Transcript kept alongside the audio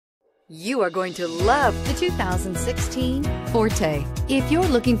You are going to love the 2016 Forte. If you're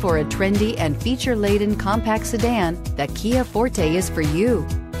looking for a trendy and feature-laden compact sedan, the Kia Forte is for you.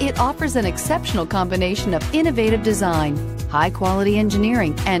 It offers an exceptional combination of innovative design, high-quality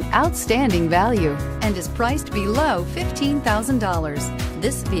engineering, and outstanding value, and is priced below $15,000.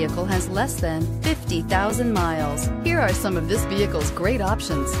 This vehicle has less than 50,000 miles. Here are some of this vehicle's great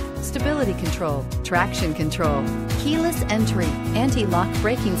options: stability control, traction control, keyless entry, anti-lock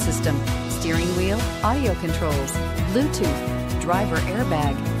braking system, steering wheel audio controls, Bluetooth, driver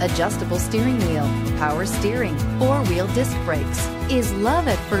airbag, adjustable steering wheel, power steering, four-wheel disc brakes. Is love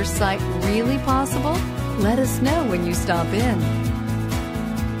at first sight really possible? Let us know when you stop in.